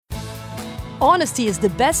Honesty is the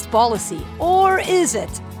best policy, or is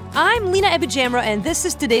it? I'm Lena Ebijamra, and this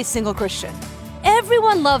is Today's Single Christian.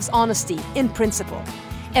 Everyone loves honesty, in principle.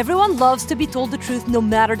 Everyone loves to be told the truth no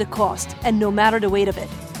matter the cost and no matter the weight of it.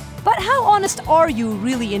 But how honest are you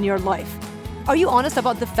really in your life? Are you honest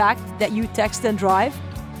about the fact that you text and drive?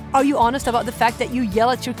 Are you honest about the fact that you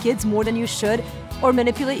yell at your kids more than you should or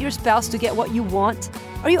manipulate your spouse to get what you want?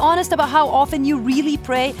 Are you honest about how often you really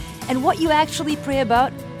pray and what you actually pray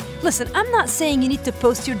about? Listen, I'm not saying you need to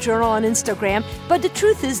post your journal on Instagram, but the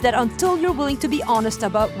truth is that until you're willing to be honest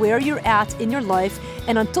about where you're at in your life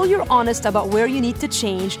and until you're honest about where you need to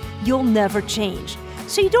change, you'll never change.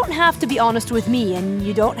 So you don't have to be honest with me and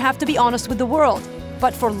you don't have to be honest with the world.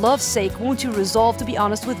 But for love's sake, won't you resolve to be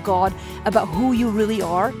honest with God about who you really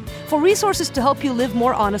are? For resources to help you live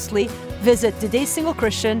more honestly, visit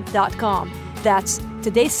todaysinglechristian.com. That's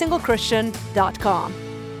todaysinglechristian.com.